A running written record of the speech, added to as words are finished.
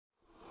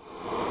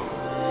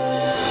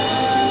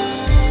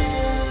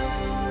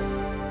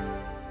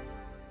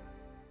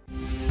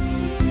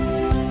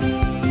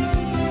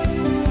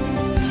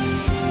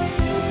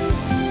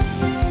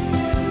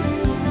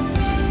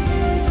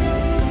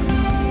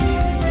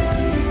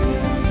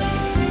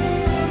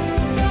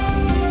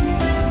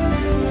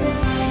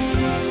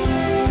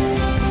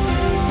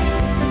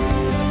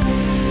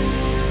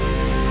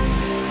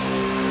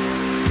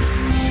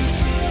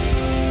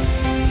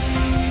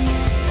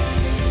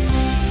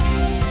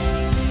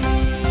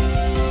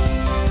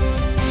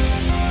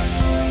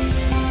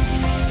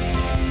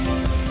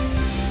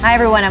Hi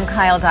everyone, I'm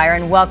Kyle Dyer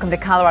and welcome to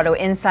Colorado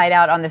Inside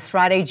Out on this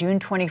Friday, June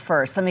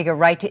 21st. Let me go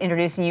right to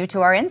introducing you to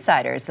our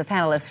insiders. The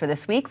panelists for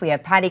this week, we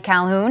have Patty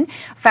Calhoun,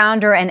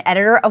 founder and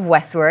editor of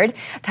Westward,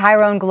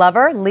 Tyrone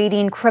Glover,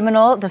 leading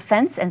criminal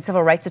defense and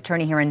civil rights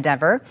attorney here in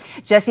Denver,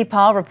 Jesse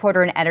Paul,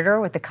 reporter and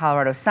editor with the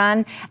Colorado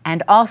Sun,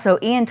 and also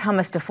Ian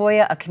Thomas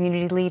DeFoya, a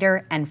community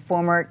leader and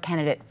former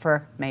candidate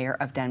for mayor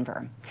of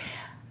Denver.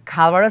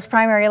 Colorado's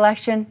primary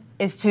election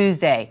is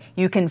Tuesday.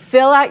 You can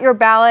fill out your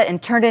ballot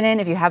and turn it in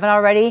if you haven't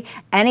already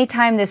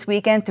anytime this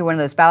weekend through one of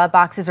those ballot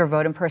boxes or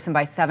vote in person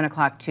by 7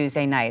 o'clock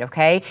Tuesday night,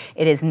 okay?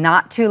 It is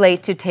not too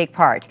late to take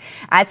part.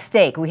 At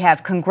stake, we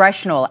have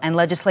congressional and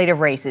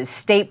legislative races,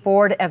 State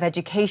Board of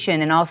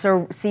Education, and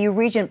also CU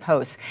Regent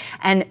posts,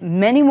 and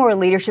many more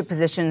leadership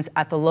positions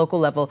at the local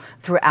level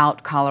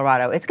throughout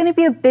Colorado. It's going to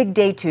be a big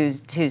day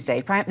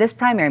Tuesday. This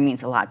primary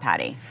means a lot,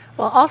 Patty.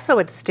 Well, also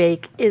at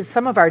stake is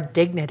some of our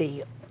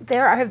dignity.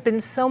 There have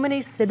been so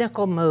many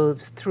cynical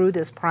moves through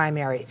this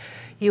primary.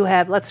 You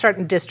have, let's start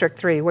in District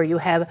 3, where you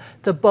have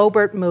the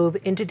Boebert move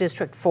into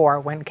District 4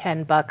 when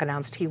Ken Buck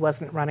announced he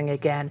wasn't running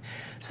again.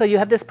 So you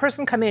have this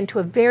person come into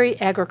a very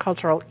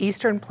agricultural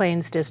Eastern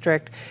Plains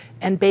district,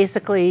 and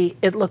basically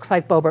it looks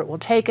like Boebert will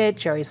take it.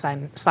 Jerry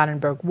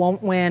Sonnenberg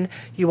won't win.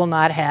 You will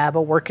not have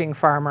a working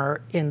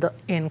farmer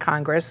in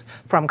Congress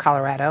from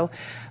Colorado.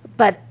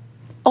 But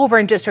over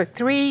in District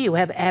 3, you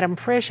have Adam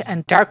Frisch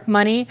and dark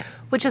money,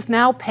 which is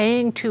now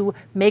paying to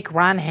make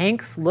Ron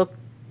Hanks look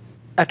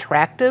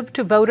attractive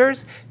to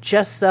voters,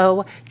 just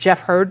so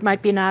Jeff Hurd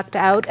might be knocked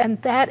out.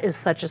 And that is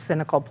such a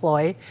cynical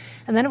ploy.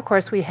 And then, of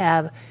course, we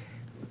have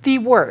the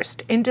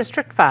worst in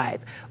District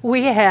 5.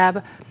 We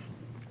have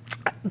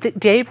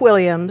Dave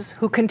Williams,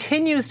 who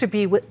continues to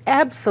be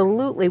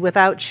absolutely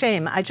without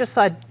shame. I just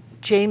saw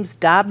James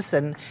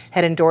Dobson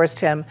had endorsed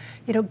him.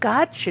 You know,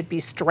 God should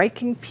be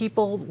striking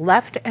people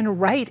left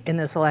and right in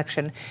this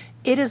election.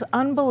 It is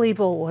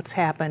unbelievable what's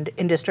happened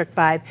in District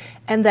 5,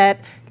 and that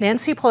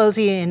Nancy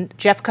Pelosi and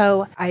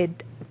Jeffco, I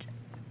had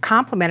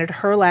complimented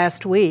her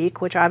last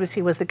week, which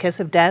obviously was the kiss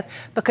of death,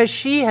 because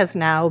she has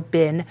now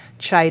been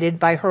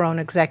chided by her own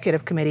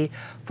executive committee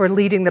for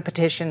leading the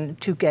petition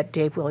to get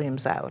Dave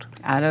Williams out.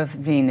 Out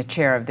of being the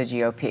chair of the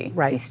GOP.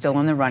 Right. He's still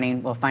in the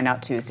running. We'll find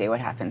out Tuesday what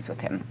happens with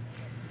him.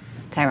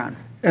 Tyrone.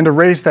 And a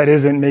race that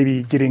isn't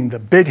maybe getting the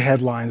big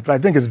headlines, but I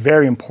think is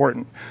very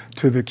important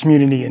to the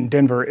community in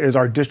Denver is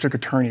our district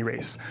attorney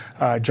race.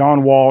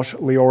 John Walsh,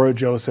 Leora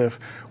Joseph.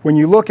 When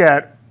you look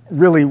at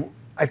really,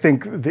 I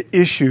think, the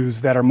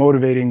issues that are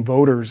motivating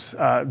voters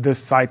this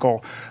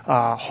cycle,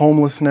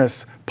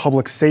 homelessness,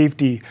 public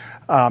safety,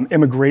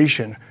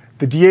 immigration,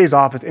 the DA's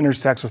office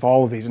intersects with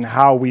all of these and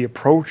how we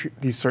approach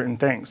these certain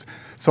things.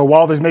 So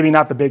while there's maybe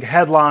not the big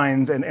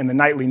headlines and the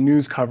nightly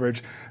news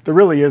coverage, there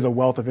really is a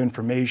wealth of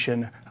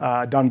information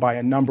done by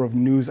a number of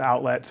news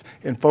outlets,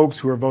 and folks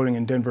who are voting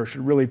in Denver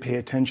should really pay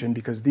attention,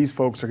 because these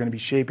folks are going to be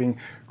shaping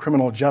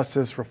criminal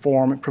justice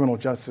reform and criminal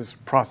justice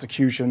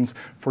prosecutions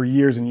for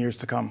years and years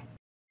to come.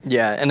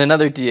 Yeah, and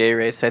another DA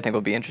race that I think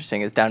will be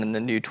interesting is down in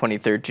the new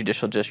 23rd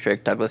Judicial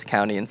District, Douglas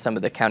County, and some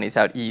of the counties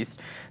out east.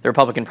 The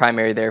Republican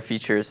primary there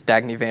features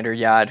Dagny Vander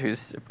Yaad,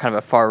 who's kind of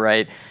a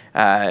far-right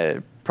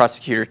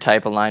prosecutor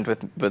type aligned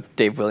with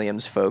Dave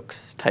Williams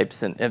folks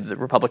types of the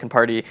Republican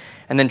Party,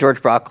 and then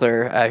George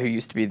Brockler, who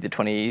used to be the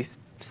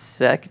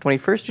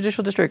 21st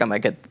Judicial District, I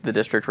might get the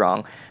district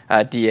wrong,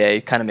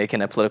 DA, kind of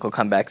making a political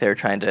comeback there,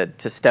 trying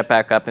to step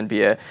back up and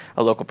be a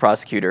local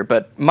prosecutor.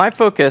 But my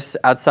focus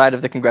outside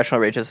of the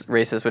congressional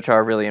races, which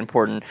are really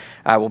important,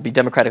 will be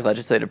Democratic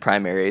legislative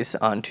primaries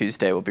on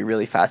Tuesday. Will be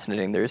really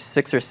fascinating. There's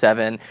 6 or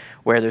 7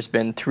 where there's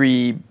been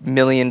 $3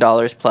 million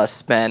plus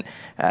spent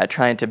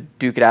trying to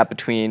duke it out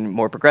between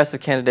more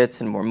progressive candidates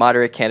and more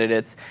moderate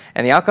candidates.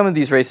 And the outcome of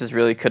these races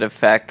really could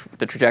affect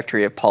the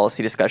trajectory of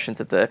policy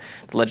discussions at the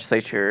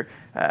legislature,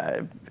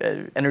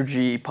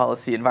 energy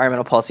policy,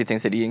 environmental policy,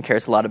 things that Ian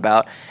cares a lot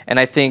about. And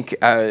I think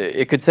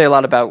it could say a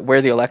lot about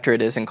where the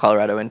electorate is in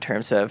Colorado in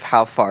terms of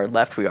how far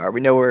left we are.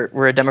 We know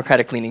we're a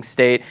Democratic-leaning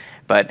state,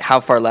 but how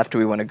far left do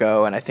we want to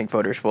go? And I think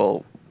voters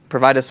will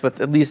provide us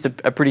with at least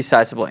a pretty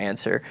sizable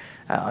answer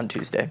on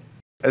Tuesday.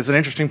 It's an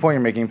interesting point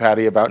you're making,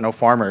 Patty, about no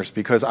farmers,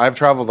 because I've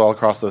traveled all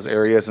across those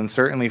areas, and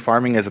certainly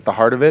farming is at the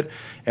heart of it.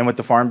 And with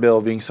the Farm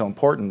Bill being so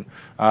important,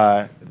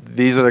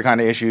 these are the kind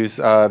of issues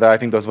that I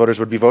think those voters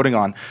would be voting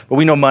on. But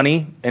we know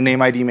money and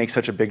name ID makes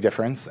such a big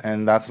difference,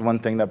 and that's one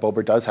thing that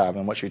Boebert does have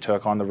and what she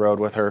took on the road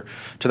with her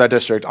to that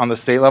district. On the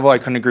state level, I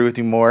couldn't agree with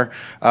you more.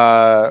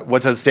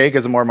 What's at stake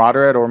is a more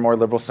moderate or more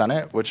liberal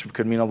Senate, which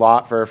could mean a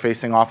lot for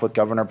facing off with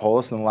Governor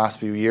Polis in the last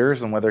few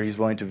years and whether he's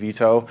willing to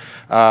veto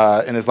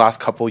in his last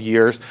couple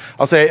years.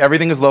 I'll say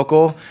everything is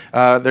local.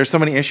 There's so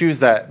many issues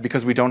that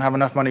because we don't have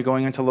enough money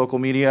going into local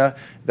media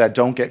that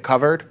don't get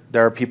covered.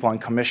 There are people on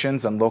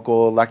commissions and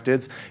local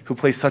electeds who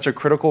play such a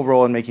critical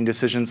role in making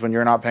decisions when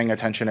you're not paying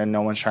attention and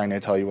no one's trying to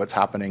tell you what's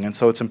happening. And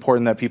so it's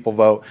important that people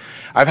vote.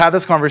 I've had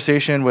this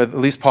conversation with at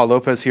least Paul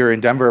Lopez here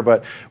in Denver,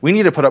 but we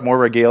need to put up more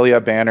regalia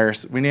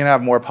banners. We need to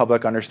have more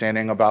public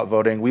understanding about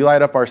voting. We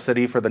light up our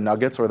city for the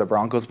Nuggets or the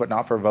Broncos, but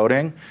not for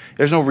voting.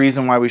 There's no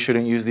reason why we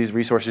shouldn't use these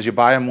resources. You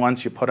buy them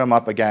once, you put them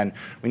up again.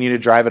 We need to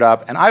drive it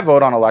up. And I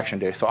vote on election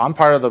day, so I'm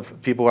part of the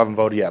people who haven't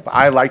voted yet. But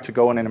I like to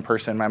go in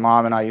person. My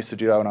mom and I used to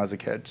do that when I was a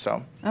kid.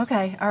 So.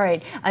 Okay, all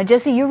right.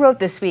 Jesse, you wrote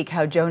this week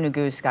how Joe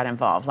Neguse got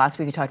involved. Last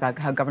week you talked about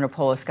how Governor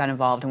Polis got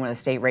involved in one of the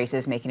state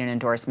races, making an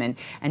endorsement,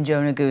 and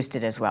Joe Neguse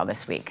did as well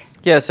this week.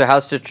 Yeah, so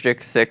House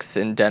District 6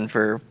 in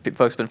Denver,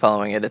 folks have been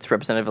following it. It's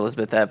Representative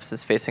Elizabeth Epps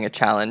is facing a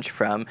challenge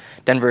from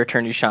Denver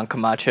Attorney Sean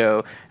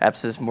Camacho.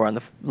 Epps is more on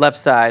the left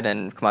side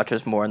and Camacho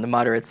is more on the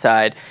moderate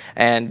side.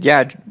 And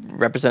yeah,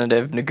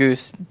 Representative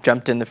Neguse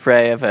jumped in the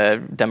fray of a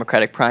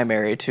Democratic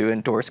primary to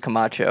endorse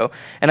Camacho.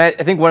 And I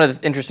think one of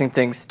the interesting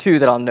things, too,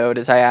 that I'll note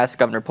is I asked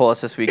Governor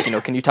Polis this week,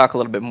 can you talk a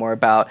little bit more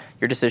about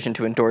your decision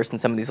to endorse in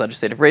some of these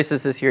legislative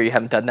races this year? You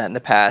haven't done that in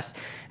the past.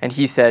 And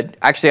he said,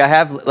 actually, I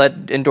have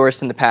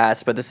endorsed in the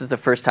past, but this is the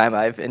first time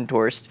I've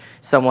endorsed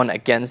someone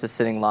against a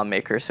sitting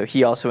lawmaker. So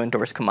he also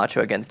endorsed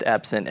Camacho against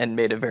Epps and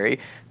made a very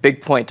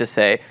big point to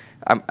say,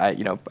 I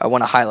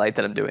want to highlight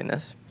that I'm doing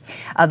this.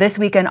 This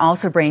weekend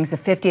also brings the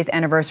 50th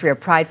anniversary of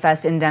Pride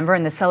Fest in Denver,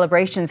 and the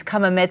celebrations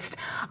come amidst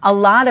a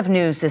lot of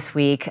news this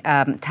week,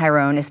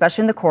 Tyrone,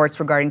 especially in the courts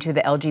regarding to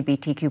the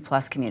LGBTQ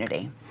plus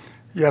community.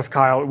 Yes,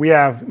 Kyle, we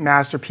have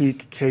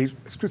Masterpiece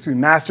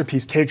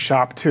Cake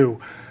Shop too.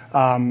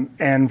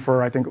 And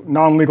for, I think,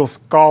 non-legal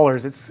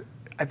scholars, it's,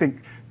 I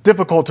think,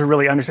 difficult to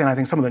really understand, I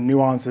think, some of the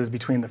nuances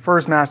between the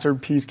first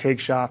Masterpiece Cake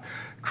Shop,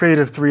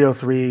 Creative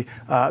 303,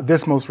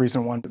 this most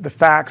recent one. The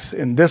facts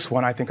in this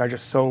one, I think, are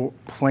just so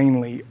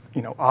plainly,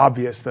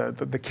 obvious.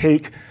 The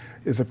cake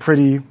is a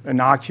pretty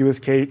innocuous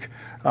cake,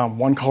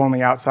 one color on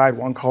the outside,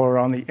 one color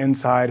on the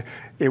inside.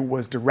 It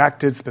was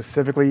directed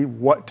specifically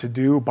what to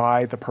do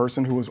by the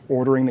person who was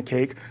ordering the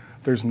cake.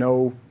 There's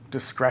no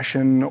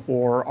discretion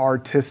or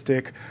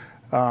artistic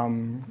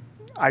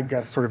I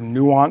guess, sort of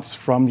nuance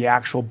from the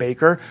actual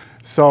baker.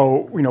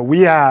 So,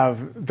 we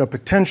have the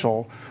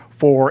potential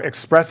for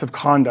expressive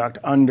conduct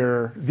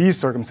under these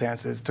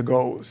circumstances to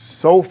go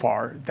so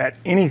far that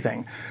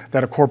anything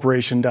that a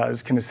corporation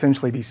does can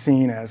essentially be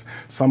seen as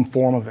some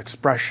form of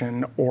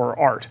expression or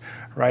art,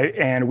 right?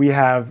 And we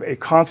have a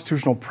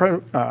constitutional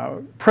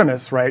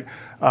premise, right?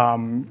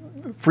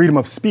 Freedom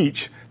of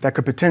speech that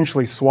could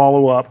potentially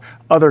swallow up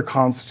other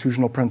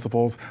constitutional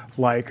principles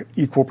like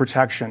equal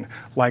protection,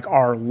 like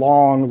our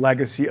long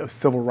legacy of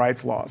civil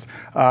rights laws.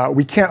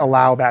 We can't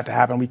allow that to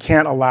happen. We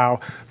can't allow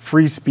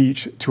free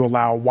speech to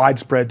allow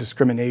widespread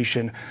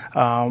discrimination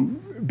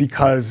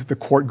because the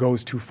court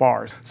goes too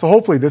far. So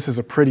hopefully this is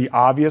a pretty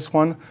obvious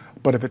one,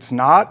 but if it's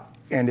not,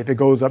 and if it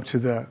goes up to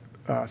the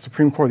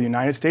Supreme Court of the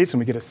United States and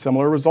we get a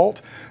similar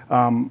result,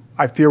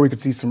 I fear we could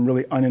see some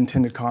really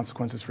unintended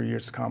consequences for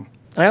years to come.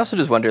 And I also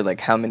just wonder,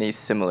 how many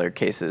similar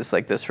cases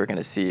like this we're going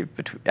to see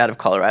out of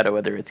Colorado,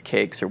 whether it's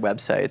cakes or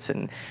websites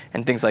and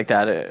things like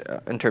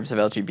that in terms of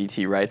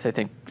LGBT rights. I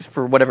think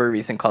for whatever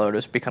reason,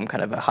 Colorado's become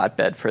kind of a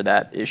hotbed for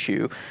that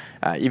issue,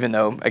 even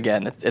though,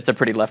 again, it's a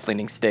pretty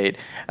left-leaning state.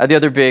 The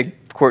other big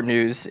court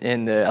news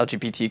in the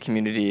LGBT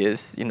community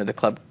is, the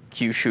Club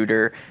Q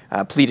shooter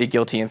pleaded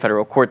guilty in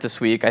federal court this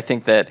week. I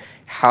think that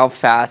how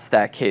fast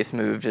that case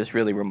moved is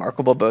really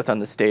remarkable, both on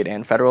the state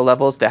and federal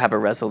levels, to have a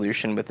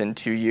resolution within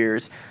 2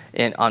 years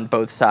on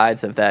both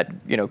sides of that,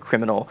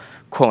 criminal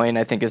coin,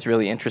 I think is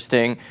really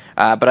interesting.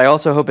 But I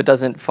also hope it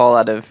doesn't fall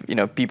out of,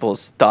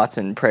 people's thoughts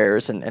and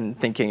prayers and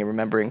thinking and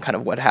remembering kind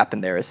of what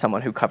happened there as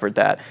someone who covered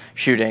that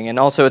shooting. And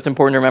also it's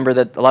important to remember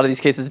that a lot of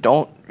these cases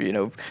don't,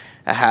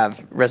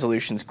 have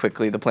resolutions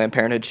quickly. The Planned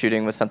Parenthood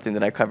shooting was something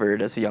that I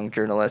covered as a young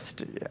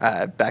journalist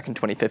back in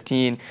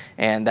 2015,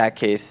 and that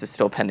case is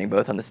still pending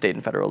both on the state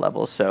and federal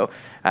level. So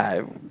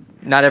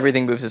not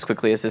everything moves as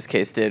quickly as this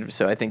case did,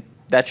 so I think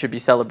that should be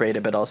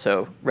celebrated, but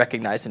also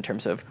recognized in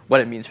terms of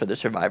what it means for the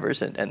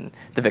survivors and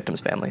the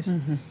victims' families.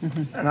 Mm-hmm,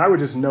 mm-hmm. And I would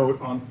just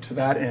note to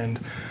that end,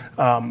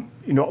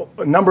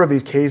 a number of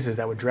these cases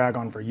that would drag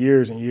on for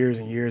years and years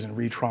and years and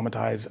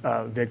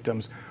re-traumatize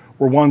victims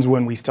were ones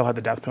when we still had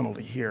the death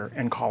penalty here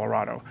in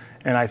Colorado.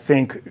 And I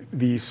think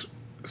these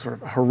sort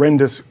of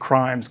horrendous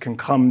crimes can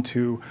come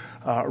to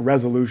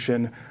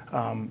resolution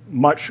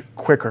much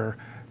quicker,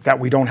 that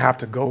we don't have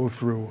to go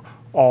through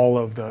all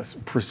of the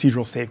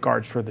procedural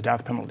safeguards for the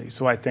death penalty.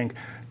 So I think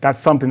that's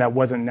something that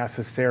wasn't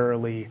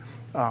necessarily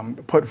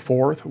put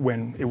forth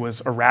when it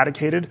was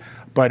eradicated,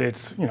 but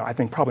it's, I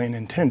think probably an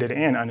intended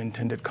and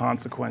unintended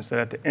consequence that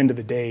at the end of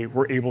the day,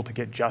 we're able to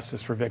get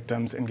justice for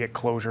victims and get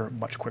closure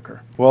much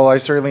quicker. Well, I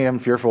certainly am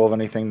fearful of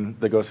anything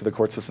that goes to the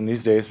court system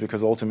these days,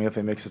 because ultimately if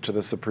it makes it to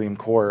the Supreme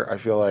Court, I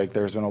feel like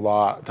there's been a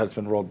lot that's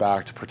been rolled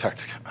back to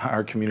protect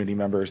our community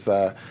members.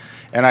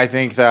 And I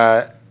think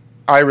that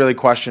I really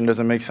question, does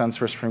it make sense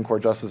for Supreme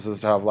Court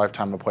justices to have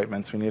lifetime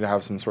appointments? We need to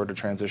have some sort of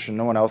transition.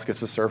 No one else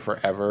gets to serve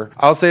forever.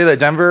 I'll say that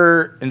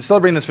Denver, in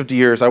celebrating this 50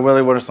 years, I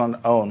really want us to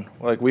own.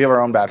 Like, we have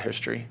our own bad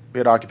history. We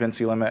had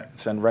occupancy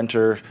limits and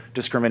renter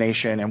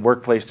discrimination and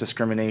workplace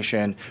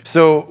discrimination.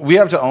 So we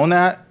have to own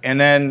that. And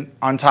then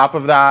on top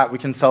of that, we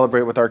can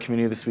celebrate with our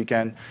community this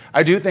weekend.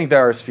 I do think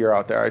there is fear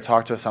out there. I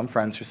talked to some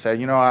friends who said,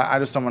 you know, I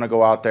just don't want to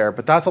go out there.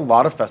 But that's a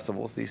lot of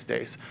festivals these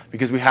days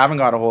because we haven't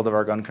got a hold of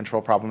our gun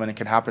control problem, and it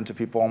can happen to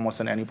people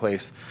almost in any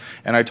place.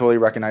 And I totally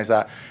recognize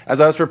that.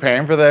 As I was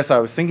preparing for this, I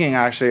was thinking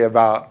actually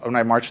about when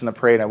I marched in the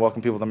parade. I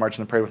welcomed people to march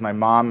in the parade with my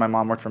mom. My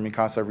mom worked for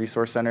Mikasa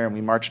Resource Center, and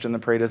we marched in the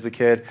parade as a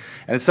kid.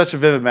 And it's such a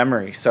vivid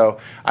memory. So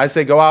I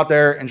say go out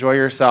there, enjoy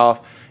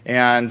yourself,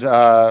 and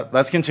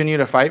let's continue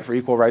to fight for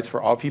equal rights for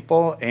all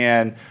people.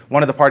 And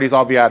one of the parties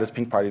I'll be at is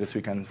Pink Party this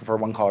weekend for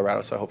One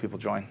Colorado, so I hope people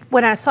join.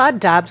 When I saw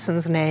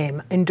Dobson's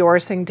name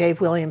endorsing Dave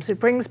Williams, it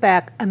brings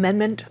back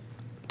Amendment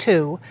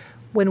 2,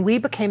 when we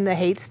became the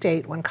hate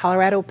state, when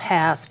Colorado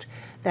passed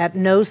that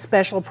no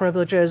special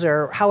privileges,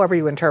 or however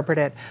you interpret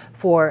it,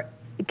 for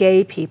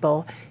gay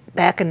people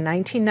back in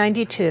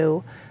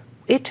 1992.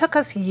 It took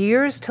us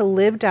years to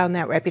live down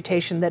that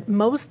reputation that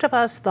most of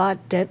us thought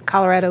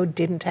Colorado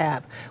didn't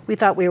have. We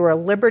thought we were a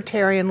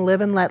libertarian,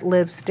 live and let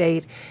live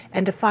state,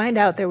 and to find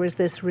out there was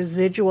this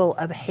residual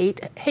of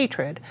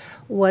hatred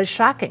was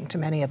shocking to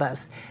many of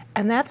us.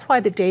 And that's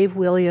why the Dave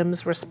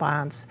Williams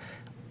response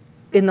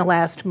in the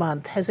last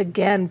month has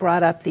again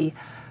brought up the,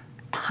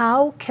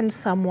 how can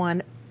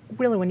someone,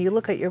 really when you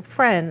look at your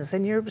friends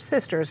and your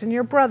sisters and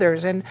your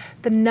brothers and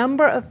the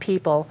number of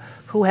people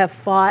who have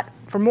fought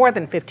for more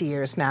than 50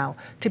 years now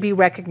to be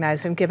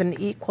recognized and given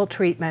equal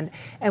treatment,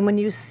 and when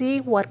you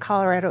see what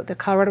the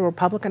Colorado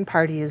Republican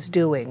Party is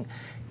doing,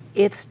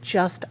 it's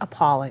just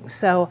appalling.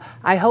 So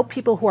I hope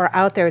people who are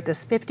out there at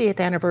this 50th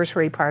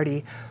anniversary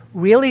party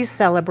really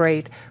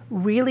celebrate,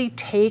 really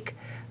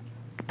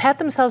pat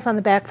themselves on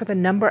the back for the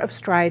number of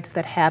strides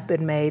that have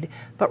been made,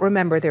 but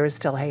remember there is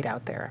still hate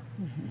out there.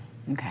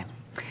 Mm-hmm. Okay.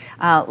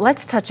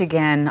 Let's touch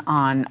again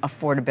on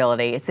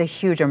affordability. It's a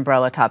huge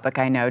umbrella topic,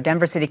 I know.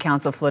 Denver City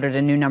Council floated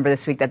a new number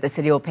this week that the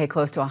city will pay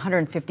close to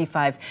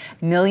 $155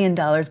 million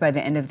by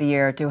the end of the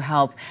year to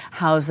help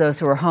house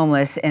those who are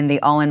homeless in the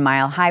All-In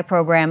Mile High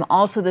program.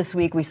 Also this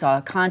week, we saw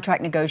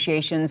contract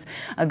negotiations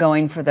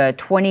going for the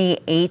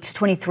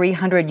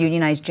 2,300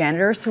 unionized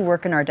janitors who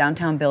work in our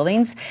downtown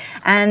buildings.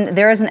 And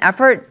there is an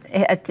effort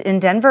in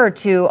Denver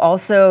to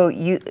also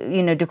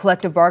do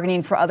collective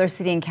bargaining for other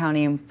city and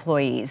county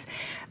employees,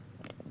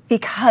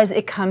 because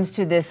it comes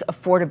to this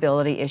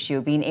affordability issue,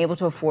 being able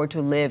to afford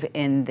to live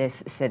in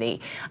this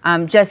city.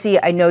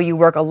 Jesse, I know you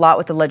work a lot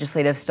with the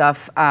legislative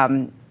stuff.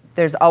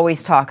 There's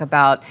always talk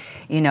about,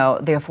 the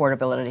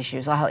affordability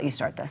issues. I'll let you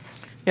start this.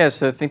 Yeah,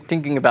 so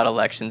thinking about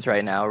elections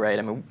right now, right?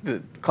 I mean,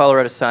 the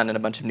Colorado Sun and a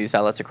bunch of news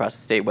outlets across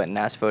the state went and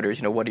asked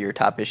voters, what are your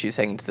top issues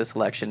heading into this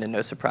election? And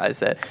no surprise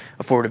that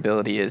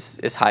affordability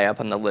is high up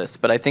on the list.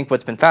 But I think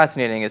what's been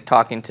fascinating is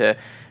talking to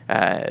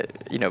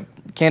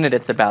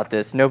candidates about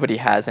this. Nobody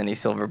has any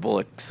silver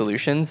bullet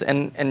solutions,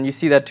 and you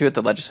see that too at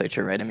the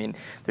legislature, right? I mean,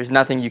 there's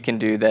nothing you can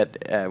do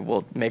that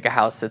will make a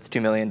house that's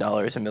 $2 million,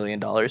 $1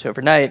 million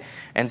overnight,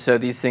 and so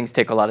these things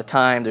take a lot of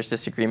time. There's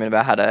disagreement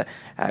about how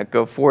to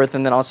go forth,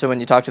 and then also when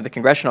you talk to the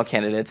congressional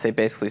candidates, they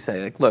basically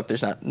say, like, look,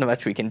 there's not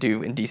much we can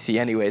do in D.C.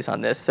 anyways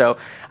on this. So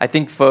I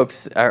think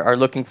folks are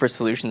looking for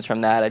solutions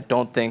from that. I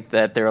don't think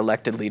that their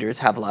elected leaders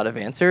have a lot of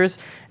answers,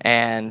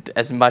 and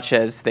as much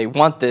as they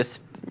want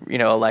this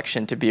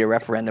election to be a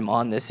referendum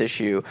on this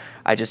issue,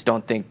 I just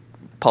don't think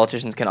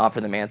politicians can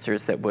offer them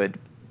answers that would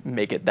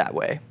make it that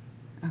way.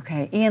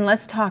 Okay, Ian,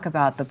 let's talk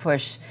about the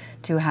push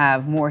to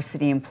have more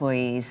city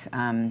employees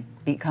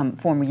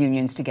form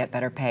unions to get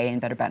better pay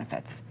and better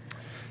benefits.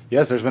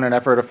 Yes, there's been an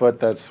effort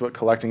afoot that's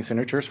collecting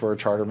signatures for a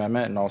charter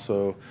amendment, and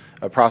also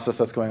a process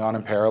that's going on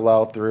in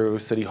parallel through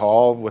City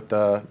Hall with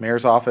the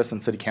mayor's office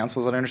and city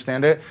councils, as I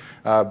understand it.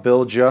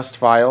 Bill just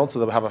filed, so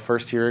they'll have a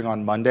first hearing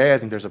on Monday. I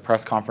think there's a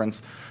press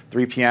conference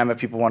 3 p.m. if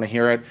people want to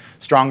hear it.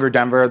 Stronger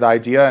Denver, the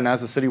idea, and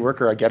as a city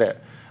worker, I get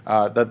it.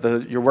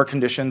 That your work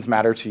conditions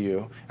matter to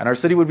you. And our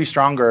city would be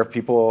stronger if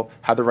people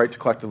had the right to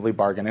collectively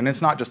bargain. And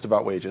it's not just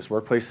about wages.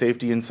 Workplace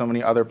safety and so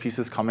many other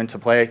pieces come into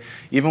play.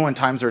 Even when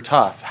times are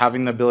tough,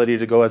 having the ability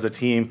to go as a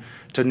team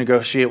to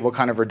negotiate what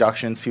kind of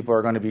reductions people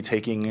are going to be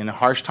taking in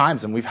harsh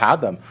times. And we've had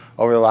them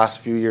over the last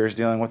few years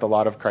dealing with a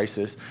lot of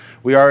crisis.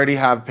 We already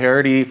have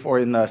parity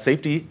in the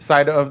safety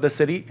side of the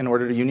city in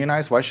order to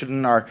unionize. Why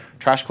shouldn't our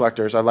trash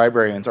collectors, our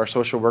librarians, our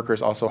social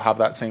workers also have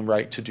that same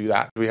right to do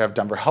that? We have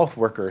Denver health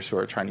workers who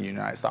are trying to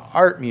unionize. The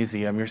art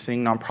museum, you're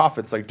seeing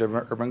nonprofits like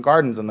Denver Urban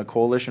Gardens and the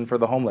Coalition for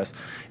the Homeless.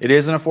 It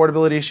is an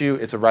affordability issue,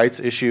 it's a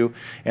rights issue,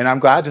 and I'm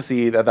glad to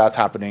see that that's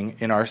happening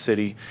in our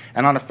city.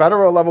 And on a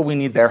federal level, we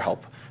need their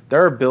help.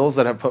 There are bills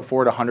that have put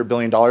forward $100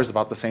 billion,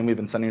 about the same we've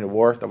been sending to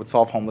war, that would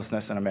solve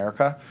homelessness in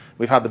America.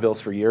 We've had the bills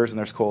for years, and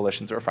there's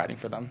coalitions that are fighting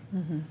for them.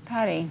 Mm-hmm.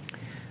 Patty?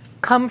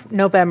 come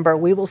November,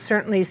 we will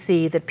certainly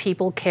see that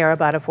people care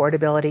about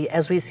affordability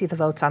as we see the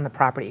votes on the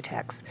property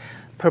tax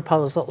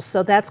proposals.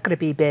 So that's going to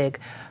be big.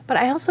 But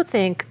I also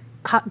think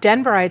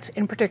Denverites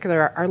in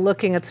particular are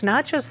looking, it's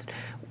not just,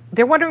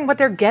 they're wondering what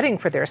they're getting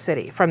for their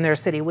city, from their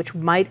city, which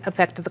might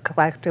affect the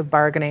collective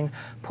bargaining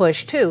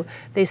push too.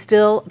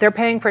 They're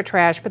paying for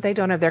trash, but they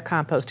don't have their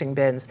composting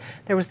bins.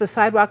 There was the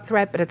sidewalk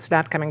threat, but it's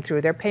not coming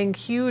through. They're paying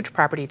huge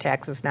property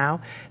taxes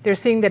now. They're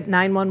seeing that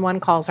 911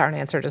 calls aren't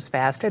answered as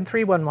fast and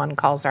 311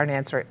 calls aren't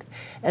answered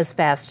as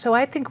fast. So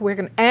I think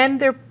and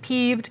they're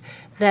peeved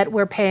that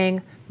we're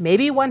paying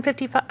maybe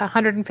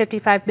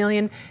 155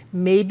 million,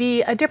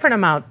 maybe a different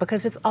amount,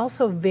 because it's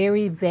also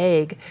very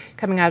vague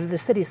coming out of the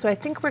city. So I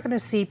think we're going to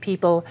see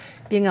people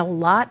being a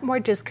lot more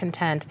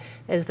discontent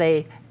as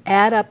they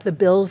add up the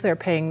bills they're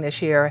paying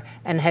this year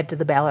and head to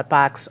the ballot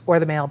box or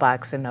the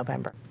mailbox in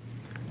November.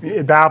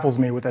 It baffles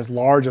me with as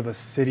large of a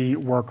city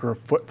worker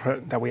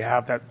footprint that we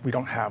have that we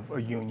don't have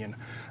a union.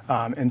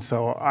 And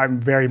so I'm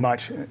very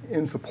much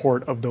in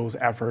support of those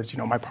efforts.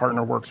 My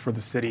partner works for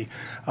the city.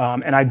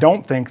 And I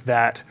don't think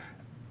that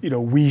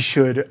we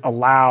should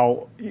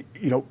allow,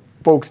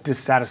 folks'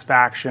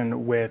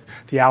 dissatisfaction with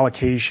the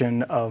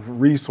allocation of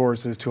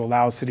resources to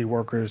allow city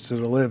workers to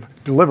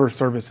deliver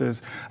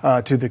services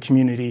to the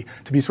community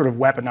to be sort of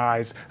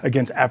weaponized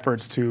against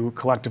efforts to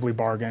collectively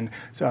bargain,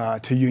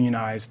 to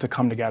unionize, to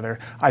come together.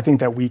 I think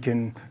that we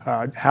can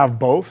have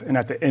both, and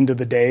at the end of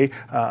the day,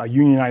 a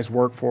unionized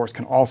workforce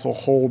can also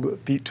hold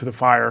feet to the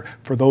fire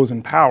for those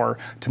in power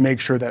to make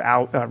sure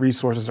that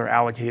resources are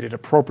allocated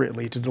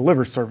appropriately to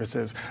deliver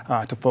services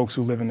to folks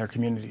who live in their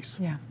communities.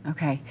 Yeah,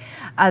 okay.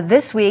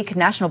 This week,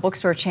 national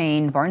bookstore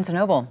chain Barnes &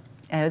 Noble,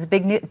 it was a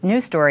big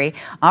news story,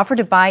 offered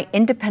to buy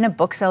independent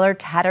bookseller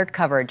Tattered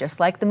Cover, just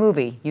like the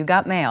movie, You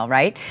Got Mail,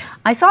 right?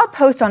 I saw a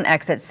post on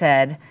X that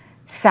said,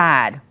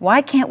 sad,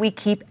 why can't we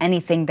keep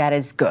anything that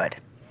is good?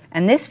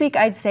 And this week,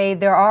 I'd say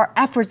there are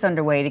efforts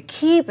underway to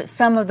keep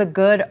some of the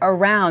good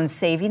around,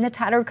 saving the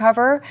Tattered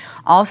Cover.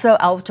 Also,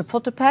 El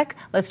Chapultepec.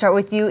 Let's start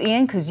with you,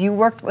 Ian, because you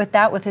worked with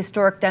that with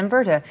Historic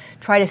Denver to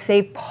try to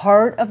save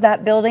part of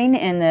that building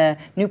in the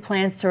new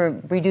plans to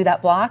redo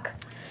that block.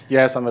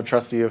 Yes, I'm a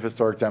trustee of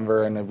Historic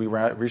Denver, and we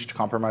reached a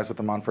compromise with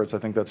the Monforts. I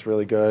think that's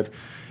really good.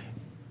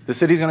 The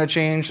city's going to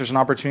change. There's an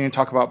opportunity to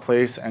talk about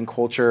place and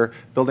culture.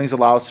 Buildings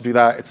allow us to do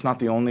that. It's not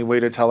the only way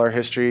to tell our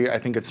history. I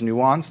think it's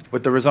nuanced.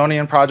 With the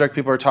Rosonian project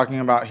people are talking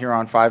about here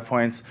on 5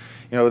 Points,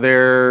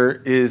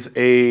 there is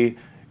a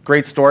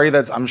great story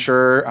that I'm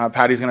sure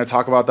Patty's going to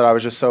talk about that I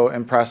was just so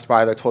impressed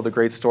by, that told a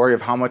great story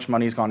of how much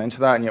money's gone into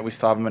that, and yet we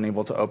still haven't been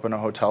able to open a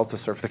hotel to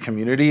serve the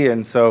community,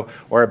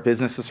 or a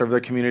business to serve the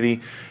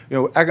community.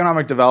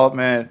 Economic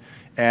development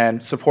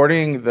and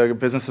supporting the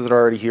businesses that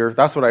are already here,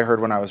 that's what I heard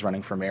when I was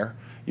running for mayor.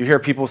 You hear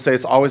people say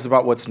it's always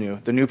about what's new,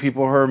 the new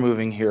people who are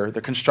moving here, the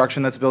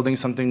construction that's building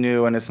something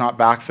new, and it's not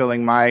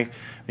backfilling my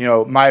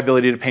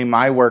ability to pay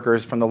my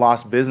workers from the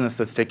lost business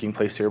that's taking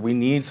place here. We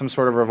need some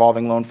sort of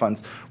revolving loan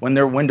funds when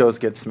their windows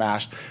get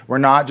smashed. We're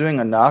not doing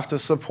enough to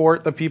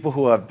support the people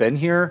who have been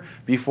here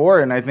before,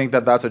 and I think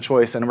that that's a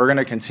choice. And we're going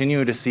to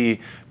continue to see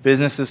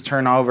businesses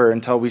turn over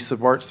until we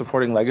support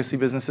supporting legacy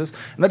businesses.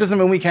 And that doesn't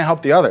mean we can't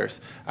help the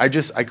others. I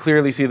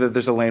clearly see that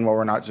there's a lane where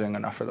we're not doing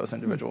enough for those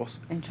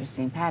individuals.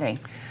 Interesting. Patty.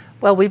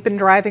 Well, we've been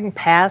driving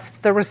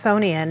past the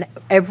Rosonian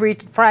every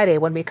Friday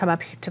when we come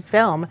up to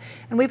film,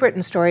 and we've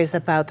written stories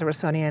about the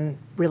Rosonian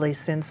really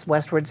since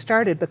Westward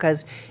started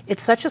because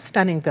it's such a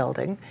stunning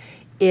building.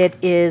 It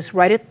is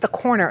right at the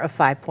corner of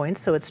 5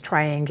 Points, so it's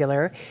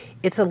triangular.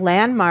 It's a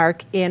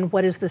landmark in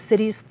what is the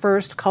city's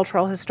first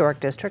cultural historic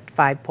district,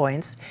 5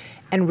 Points,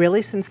 and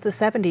really since the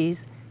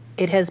 70s,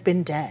 it has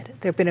been dead.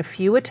 There have been a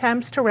few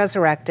attempts to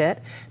resurrect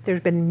it. There's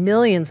been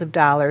millions of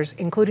dollars,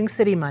 including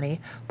city money,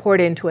 poured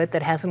into it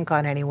that hasn't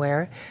gone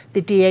anywhere.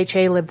 The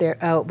DHA lived there,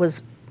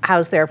 was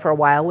housed there for a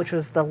while, which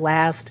was the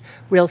last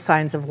real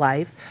signs of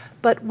life.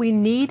 But we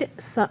need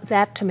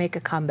that to make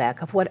a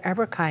comeback of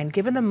whatever kind.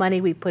 Given the money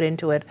we put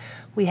into it,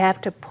 we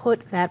have to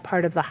put that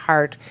part of the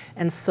heart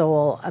and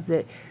soul of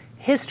the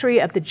history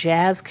of the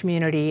jazz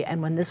community,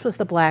 and when this was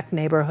the black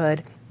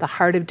neighborhood, the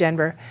heart of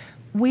Denver,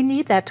 we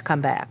need that to come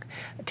back.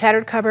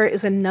 Tattered Cover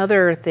is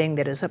another thing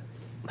that is a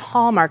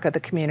hallmark of the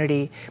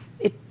community.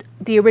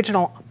 The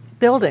original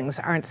buildings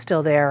aren't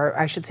still there, or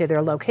I should say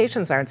their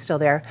locations aren't still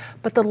there,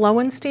 but the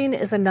Lowenstein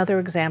is another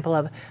example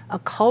of a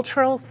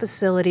cultural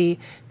facility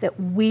that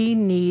we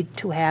need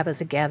to have as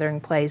a gathering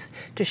place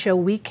to show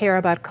we care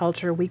about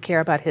culture, we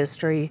care about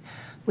history,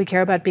 we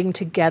care about being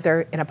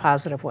together in a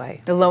positive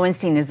way. The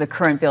Lowenstein is the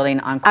current building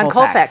on Colfax. On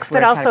Colfax,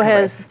 that also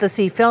has the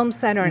C Film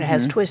Center, and it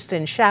has Twist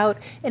and Shout,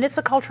 and it's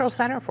a cultural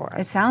center for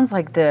us. It sounds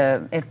like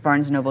if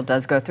Barnes & Noble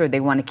does go through,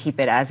 they want to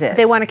keep it as is.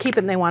 They want to keep it,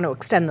 and they want to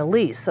extend the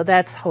lease, so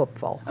that's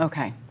hopeful.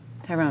 Okay.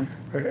 Tyrone.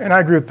 And I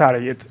agree with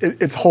Patty.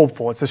 It's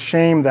hopeful. It's a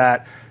shame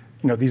that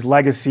these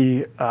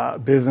legacy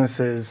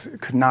businesses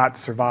could not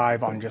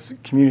survive on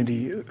just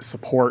community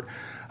support.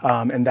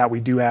 and that we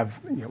do have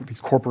these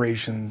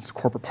corporations,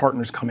 corporate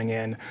partners coming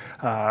in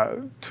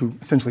to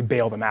essentially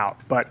bail them out.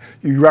 But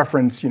you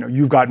referenced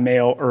You've Got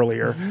Mail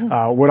earlier.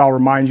 What I'll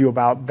remind you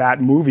about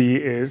that movie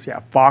is,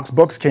 Fox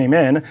Books came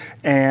in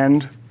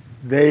and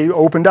they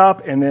opened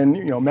up, and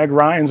then Meg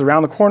Ryan's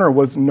around the corner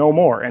was no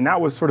more, and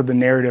that was sort of the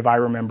narrative I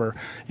remember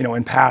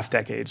in past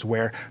decades,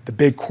 where the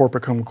big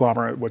corporate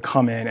conglomerate would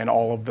come in and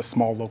all of the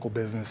small local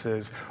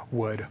businesses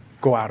would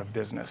go out of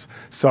business.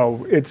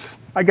 So it's,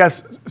 I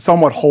guess,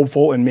 somewhat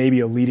hopeful and maybe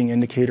a leading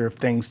indicator of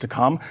things to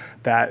come,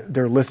 that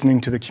they're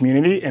listening to the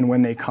community, and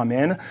when they come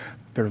in,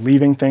 they're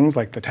leaving things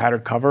like the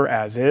tattered cover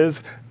as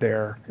is.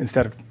 They're,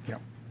 instead of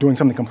doing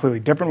something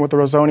completely different with the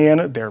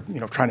Rosonian, they're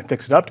trying to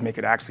fix it up to make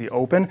it actually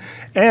open,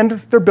 and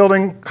they're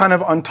building kind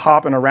of on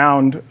top and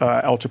around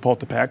El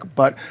Chapultepec,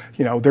 but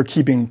they're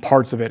keeping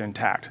parts of it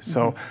intact.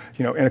 So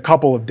in a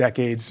couple of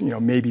decades,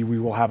 maybe we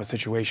will have a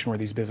situation where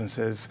these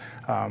businesses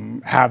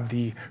have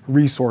the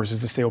resources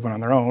to stay open on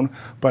their own.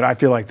 But I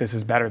feel like this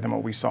is better than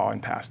what we saw in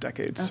past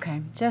decades.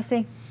 Okay,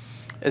 Jesse.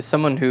 As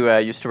someone who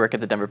used to work at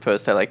the Denver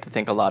Post, I like to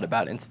think a lot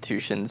about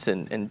institutions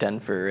in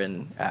Denver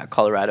and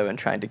Colorado and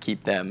trying to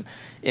keep them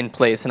in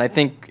place. And I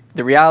think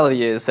the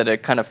reality is that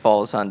it kind of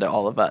falls onto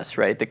all of us,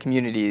 right? The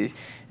communities,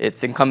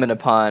 it's incumbent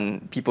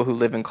upon people who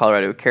live in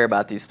Colorado who care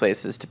about these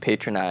places to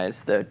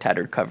patronize the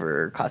Tattered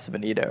Cover or Casa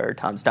Bonita or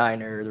Tom's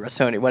Diner or the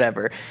Rossoni,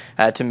 whatever,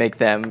 to make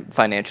them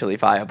financially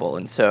viable.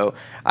 And so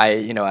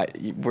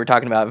we're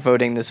talking about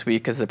voting this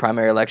week because the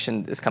primary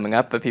election is coming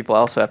up, but people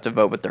also have to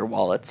vote with their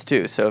wallets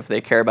too. So if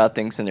they care about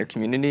things in their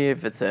community,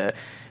 if it's a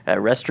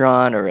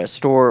restaurant or a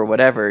store or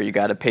whatever, you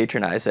got to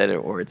patronize it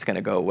or it's going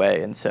to go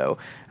away. And so,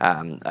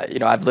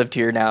 I've lived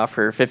here now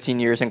for 15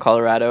 years in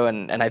Colorado,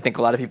 and I think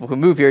a lot of people who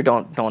move here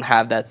don't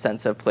have that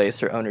sense of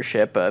place or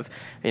ownership of,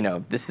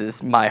 this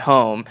is my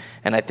home.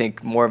 And I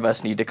think more of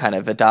us need to kind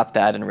of adopt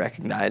that and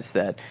recognize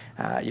that,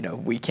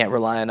 we can't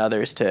rely on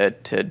others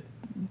to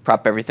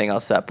prop everything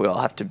else up. We all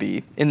have to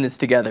be in this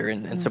together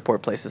and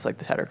support places like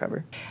the Tattered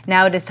Cover.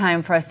 Now it is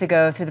time for us to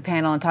go through the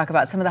panel and talk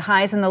about some of the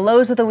highs and the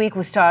lows of the week.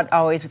 We start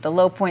always with the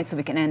low points so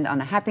we can end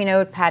on a happy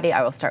note. Patty,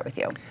 I will start with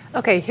you.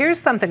 Okay, here's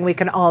something we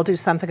can all do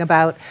something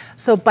about.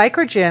 So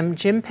Biker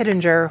Jim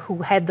Pittenger,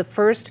 who had the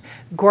first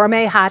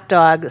gourmet hot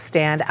dog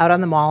stand out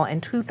on the mall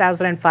in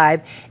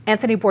 2005,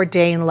 Anthony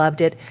Bourdain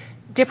loved it.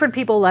 Different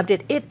people loved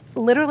it. It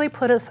literally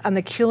put us on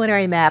the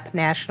culinary map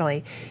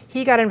nationally.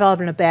 He got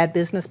involved in a bad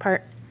business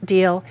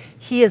deal.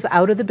 He is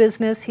out of the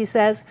business, he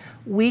says.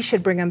 We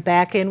should bring him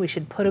back in. We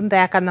should put him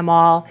back on the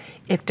mall.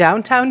 If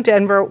downtown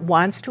Denver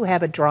wants to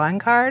have a drawing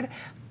card,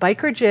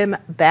 Biker Jim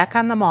back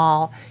on the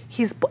mall.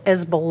 He's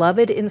as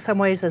beloved in some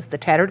ways as the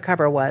Tattered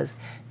Cover was.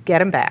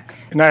 Get him back.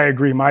 And I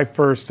agree. My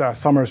first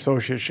summer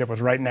associateship was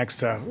right next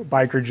to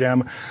Biker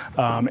Jim,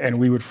 and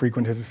we would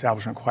frequent his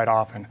establishment quite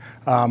often.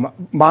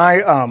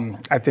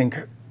 I think,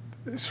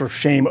 sort of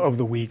shame of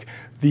the week.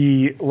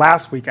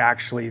 Last week,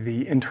 actually,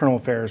 the internal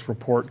affairs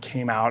report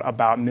came out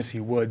about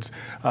Missy Woods,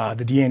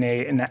 the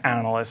DNA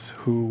analyst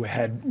who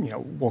had,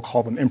 we'll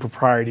call them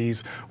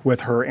improprieties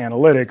with her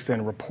analytics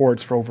and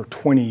reports for over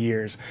 20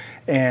 years.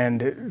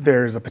 And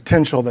there's a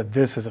potential that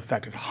this has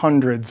affected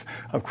hundreds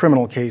of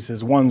criminal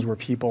cases, ones where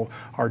people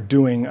are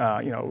doing,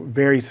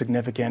 very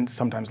significant,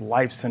 sometimes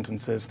life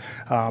sentences.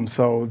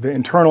 So the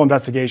internal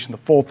investigation, the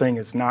full thing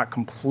is not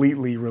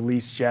completely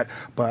released yet,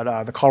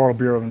 but the Colorado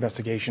Bureau of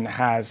Investigation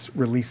has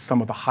released some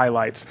of the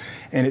highlights,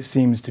 and it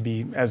seems to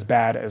be as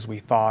bad as we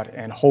thought,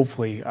 and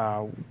hopefully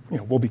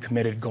we'll be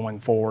committed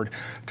going forward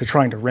to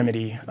trying to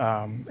remedy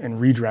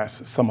and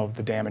redress some of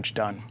the damage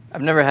done.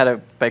 I've never had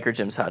a Biker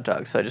Jim's hot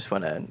dog, so I just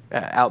want to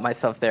out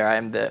myself there. I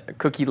am the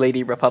Cookie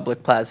Lady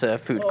Republic Plaza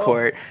food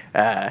court.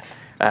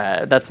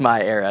 That's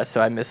my era, so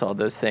I miss all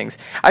those things.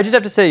 I just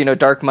have to say,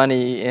 dark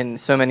money in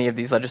so many of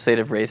these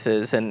legislative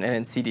races and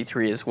in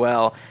CD3 as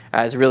well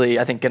is really,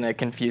 I think, going to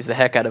confuse the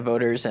heck out of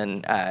voters,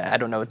 and I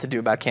don't know what to do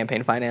about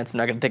campaign finance. I'm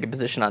not going to take a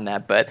position on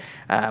that, but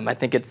I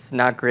think it's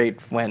not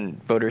great when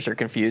voters are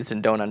confused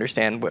and don't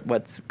understand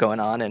what's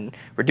going on, and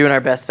we're doing our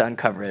best to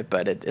uncover it,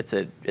 but it's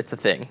a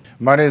thing.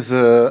 Mine is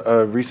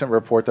a recent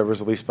report that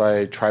was released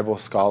by tribal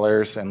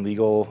scholars and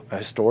legal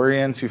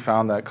historians who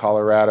found that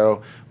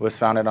Colorado was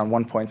founded on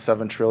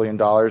 $1.7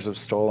 trillion of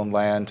stolen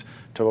land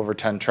to over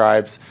 10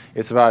 tribes.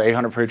 It's about an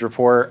 800-page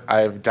report.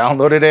 I've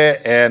downloaded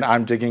it and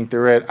I'm digging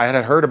through it. I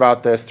had heard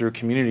about this through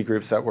community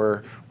groups that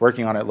were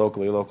working on it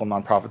locally, local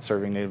nonprofits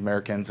serving Native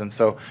Americans. And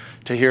so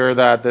to hear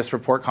that this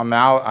report come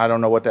out, I don't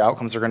know what the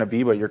outcomes are going to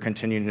be, but you're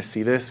continuing to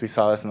see this. We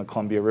saw this in the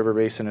Columbia River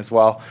Basin as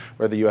well,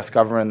 where the U.S.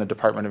 government and the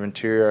Department of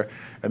Interior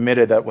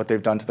admitted that what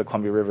they've done to the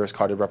Columbia River has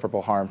caused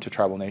irreparable harm to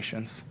tribal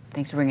nations.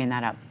 Thanks for bringing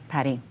that up.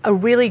 Patty. A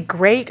really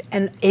great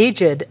and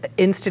aged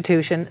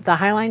institution, the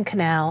Highline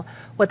Canal.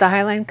 What the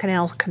Highline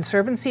Canal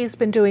Conservancy has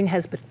been doing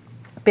has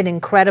been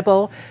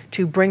incredible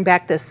to bring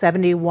back this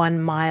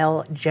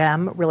 71-mile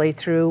gem really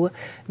through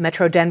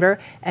Metro Denver.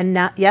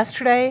 And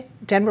yesterday,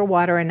 Denver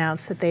Water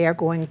announced that they are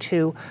going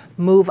to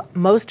move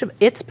most of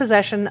its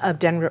possession of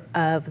the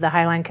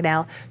Highline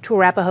Canal to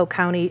Arapahoe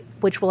County,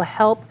 which will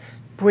help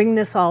bring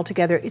this all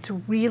together. It's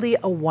really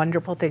a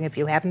wonderful thing. If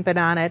you haven't been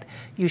on it,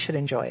 you should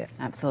enjoy it.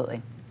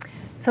 Absolutely.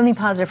 Something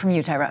positive from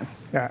you, Tyrone.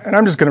 Yeah, and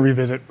I'm just going to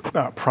revisit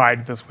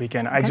Pride this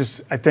weekend. Okay.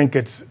 I think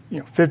it's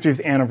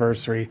 50th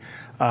anniversary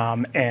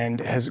and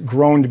has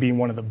grown to be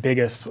one of the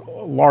biggest,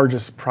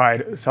 largest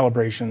Pride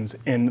celebrations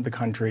in the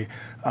country.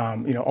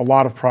 A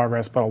lot of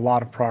progress, but a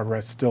lot of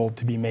progress still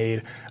to be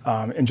made,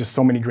 and just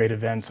so many great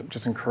events. I'm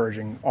just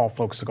encouraging all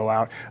folks to go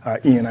out.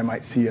 Ian, I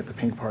might see you at the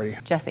pink party.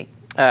 Jesse.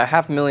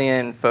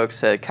 500,000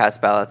 folks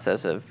cast ballots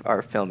as of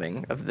our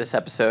filming of this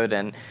episode,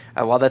 and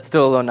while that's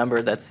still a low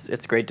number,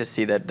 it's great to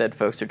see that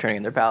folks are turning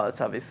in their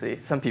ballots. Obviously,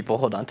 some people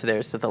hold on to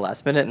theirs to the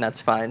last minute, and that's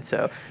fine.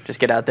 So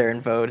just get out there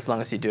and vote. As long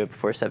as you do it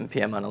before 7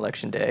 p.m. on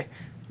Election Day,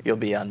 you'll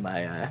be on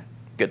my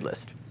good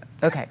list.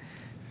 Okay.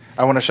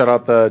 I want to shout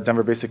out the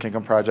Denver Basic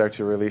Income Project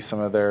who released some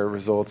of their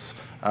results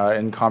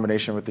in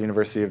combination with the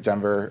University of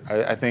Denver.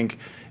 I think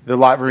a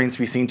lot remains to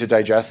be seen to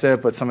digest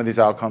it, but some of these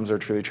outcomes are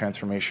truly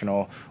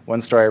transformational. One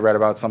story I read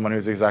about someone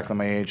who's exactly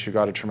my age who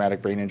got a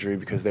traumatic brain injury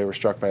because they were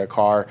struck by a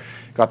car,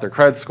 got their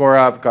credit score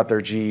up, got their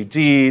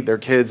GED, their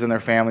kids and their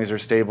families are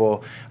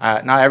stable.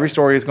 Not every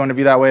story is going to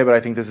be that way, but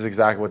I think this is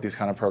exactly what these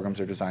kind of programs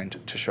are designed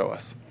to show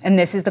us. And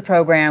this is the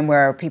program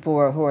where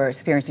people who are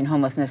experiencing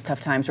homelessness,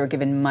 tough times, are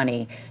given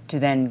money to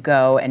then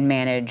go and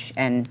manage,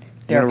 and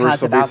there are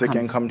positive outcomes. Universal basic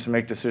income to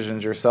make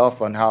decisions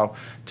yourself on how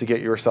to get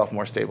yourself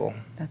more stable.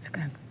 That's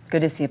good.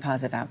 Good to see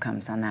positive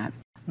outcomes on that.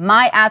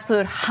 My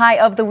absolute high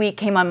of the week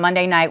came on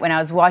Monday night when I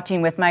was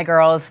watching with my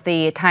girls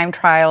the time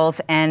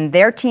trials, and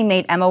their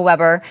teammate, Emma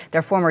Weber,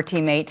 their former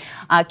teammate,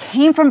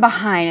 came from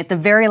behind at the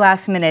very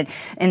last minute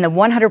in the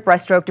 100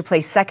 breaststroke to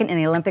place second in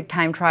the Olympic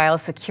time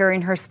trials,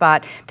 securing her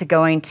spot to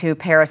going to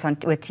Paris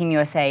with Team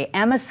USA.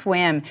 Emma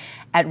swam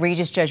at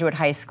Regis Jesuit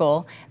High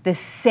School, the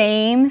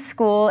same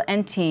school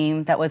and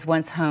team that was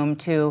once home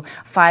to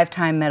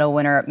 5-time medal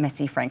winner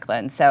Missy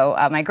Franklin. So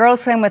my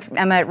girls swam with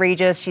Emma at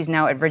Regis. She's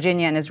now at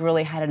Virginia and has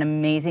really had an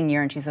amazing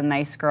year, and she's a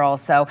nice girl.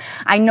 So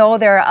I know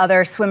there are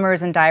other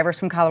swimmers and divers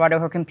from Colorado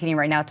who are competing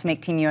right now to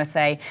make Team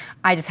USA.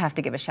 I just have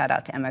to give a shout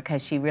out to Emma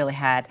because she really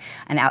had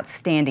an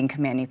outstanding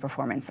commanding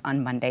performance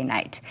on Monday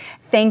night.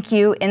 Thank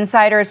you,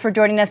 insiders, for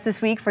joining us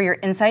this week for your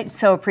insight.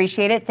 So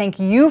appreciate it. Thank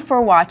you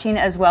for watching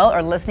as well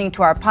or listening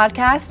to our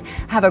podcast.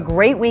 Have a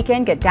great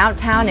weekend. Get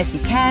downtown if you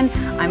can.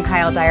 I'm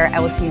Kyle Dyer. I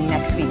will see you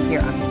next week here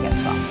on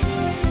PBS 12.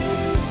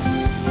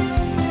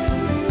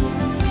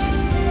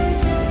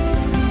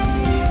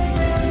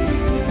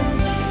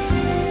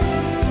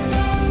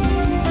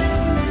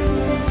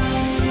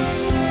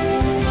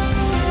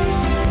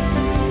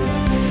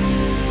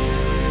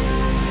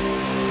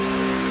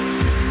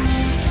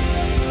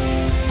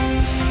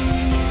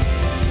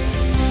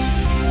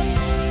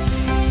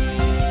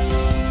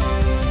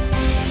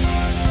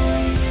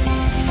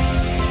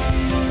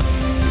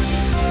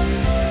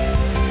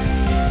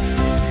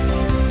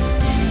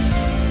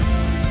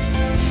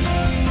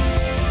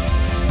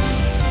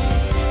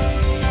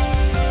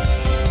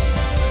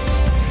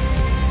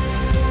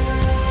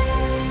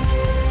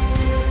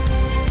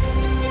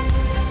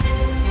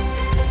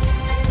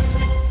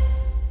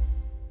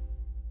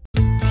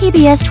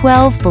 PBS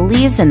 12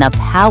 believes in the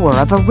power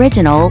of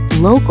original,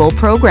 local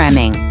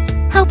programming.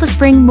 Help us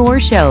bring more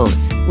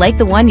shows, like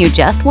the one you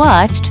just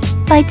watched,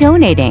 by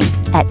donating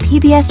at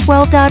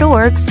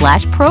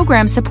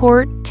pbs12.org/program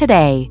support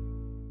today.